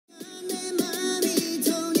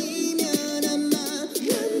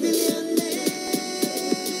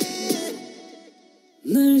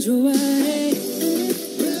좋아해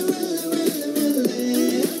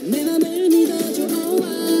내 맘을 믿어줘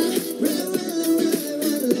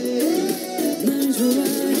날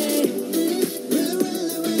좋아해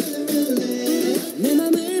내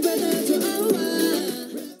맘을 받아줘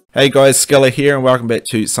Hey guys, Skilla here and welcome back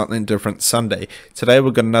to Something Different Sunday. Today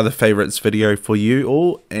we've got another favourites video for you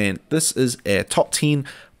all, and this is our top 10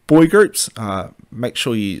 boy groups. Make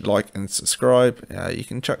sure you like and subscribe. You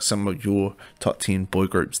can chuck some of your top 10 boy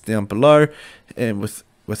groups down below, and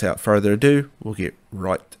without further ado, we'll get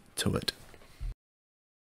right to it.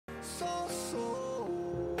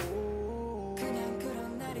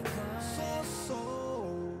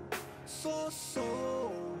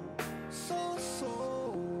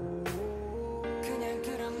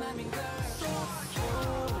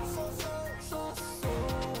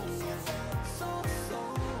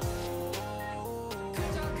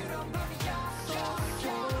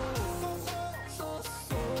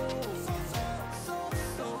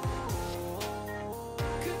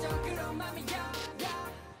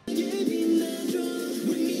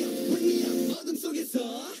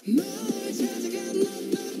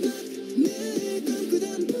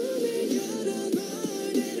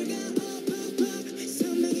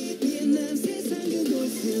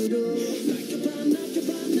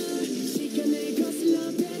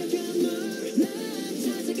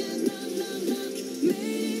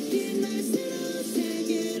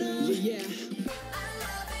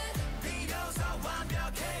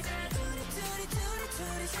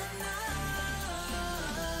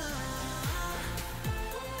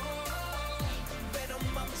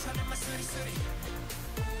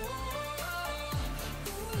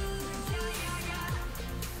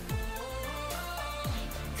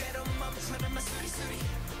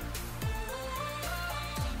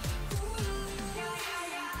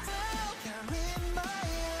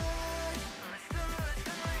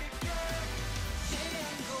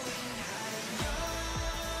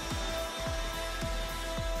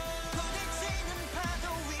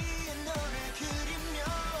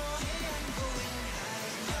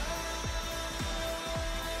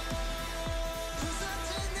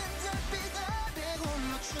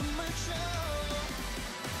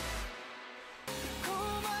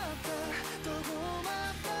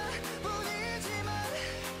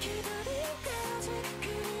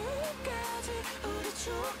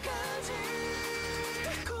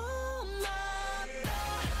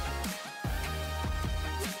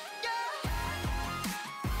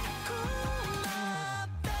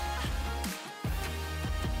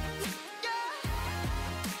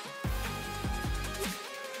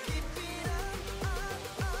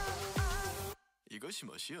 이것이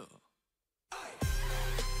멋이여.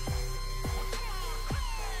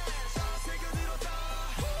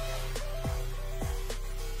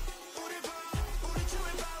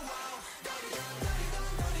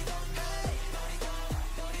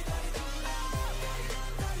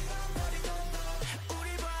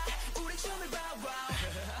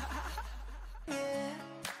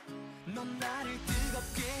 넌 나를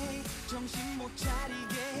뜨겁게 정신 못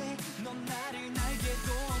차리게 넌 나를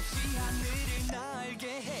날개도 없이 하늘을 날게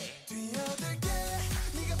해 뛰어들게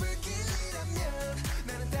네가 불길이라면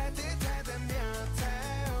나는 따뜻하다면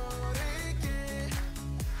타오를게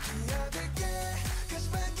뛰어들게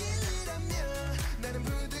가시밭길이라면 나는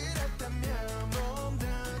부드럽다면 몸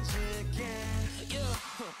던질게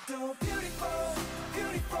또 beautiful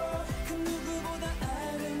beautiful 그 누구보다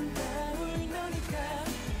아름다울 너니까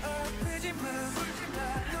아프지마 울지마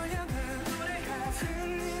널 향한 노래가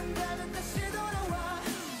들린다면 다시 돌아와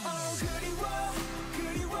그리워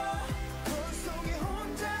그리워 본 속에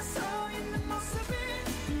혼자 서 있는 모습이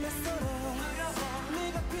낯설어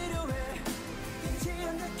내가 필요해 잊지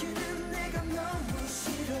않기는 내가 너무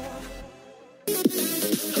싫어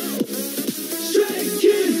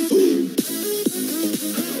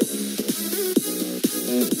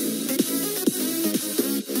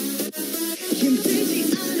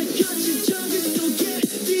힘들지 않아 거친 저기 속에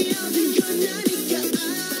뛰어든 건 나니까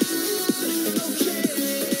okay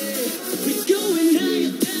We're going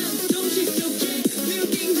higher down 도시 속에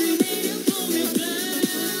building들 내려보며 fly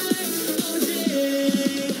all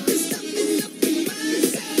day We're stopping up in my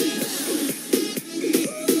side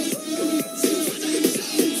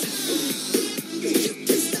You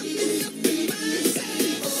can stopping up in my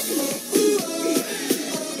side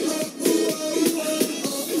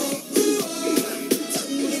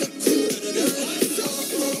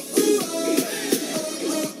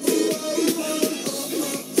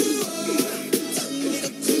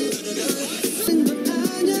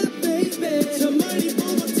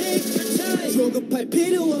조급할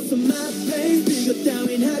필요 없어 my baby 이것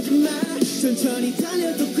따윈 하지마 천천히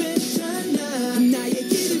달려도 괜찮아 나의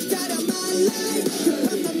길을 따라 my life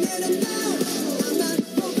급한 맘 내려놔 나만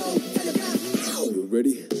보고 달려가 You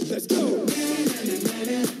ready? Let's go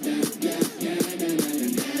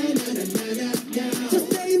Just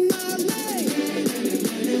stay in my lane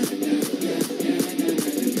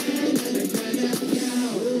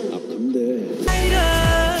아픈데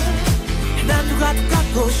난 누가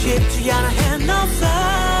똑같고 싶지 않아 and no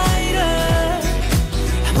sighter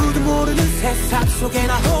아무도 모르는 세상 속에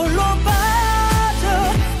나 홀로 빠져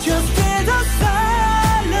Just get the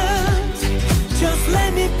silence Just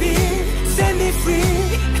let me be Set me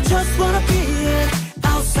free I just wanna be an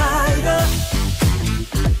outsider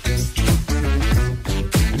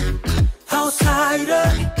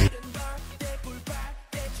Outsider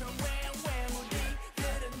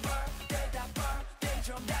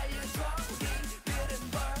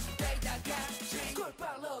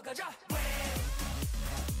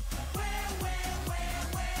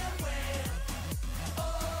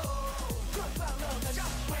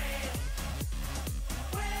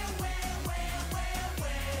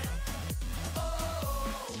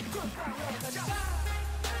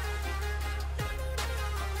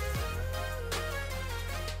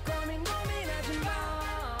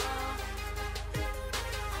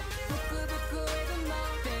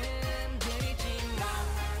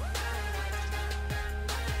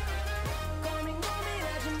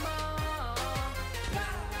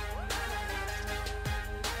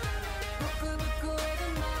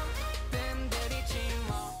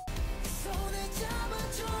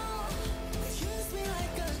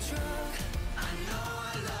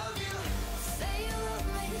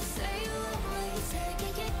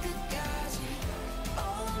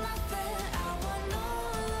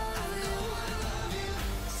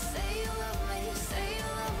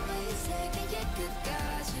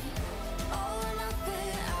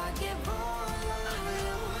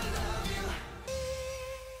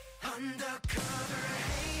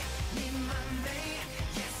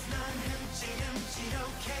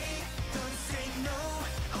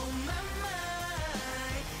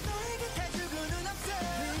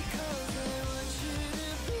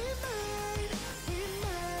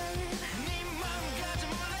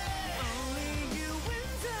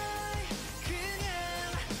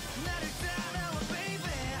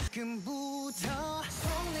지금부터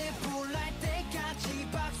손에 불날 때까지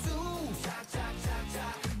박수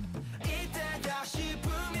착착착착 이때다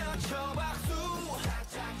싶으면 쳐 박수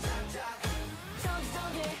착착착착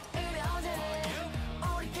정지정계 의뢰어제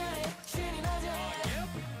우리끼리 신이 나제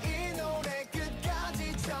이 노래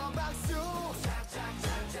끝까지 쳐 박수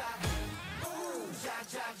착착착착 우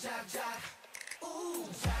착착착착 우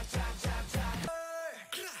착착착착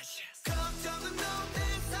걱정은 너무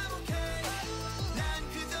사복해 난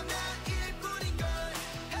그저 나일 뿐인걸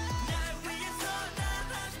날 위해서 난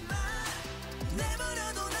하지마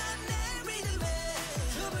내버려도 난 내 믿음에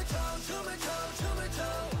춤을 춰 움직여 춤을 춰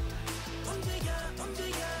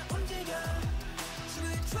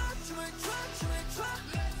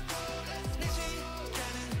내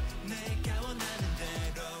시간은 내가 원하는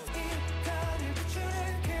대로 이 거리를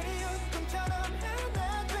비추는 그리 꿈처럼 하나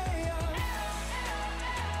돼요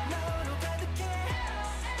너로 가득해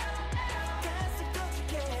가슴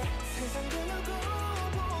꽂히게 세상 그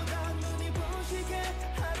누구보다 눈이 부시게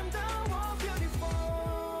아름다워 beautiful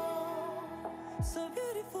So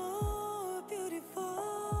beautiful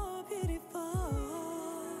beautiful beautiful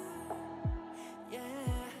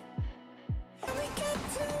Yeah We get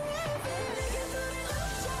to heaven 내게 소리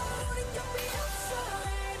없어 우린 격이 없어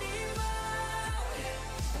anymore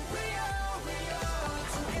We are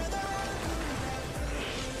together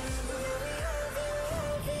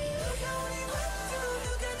누가 우리 왔죠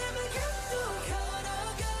누가 남을 갖고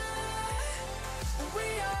걸어가 We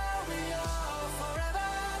are forever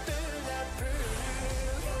bulletproof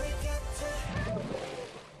We get to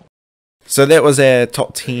So that was our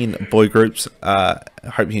top 10 boy groups. I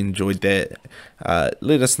hope you enjoyed that.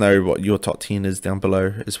 Let us know what your top 10 is down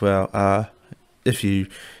below as well. If you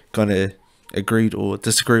kind of agreed or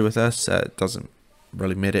disagree with us, it doesn't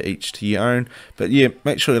really matter, each to your own. But yeah,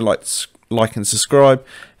 make sure to like and subscribe,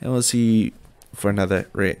 and we'll see you for another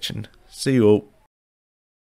reaction. See you all.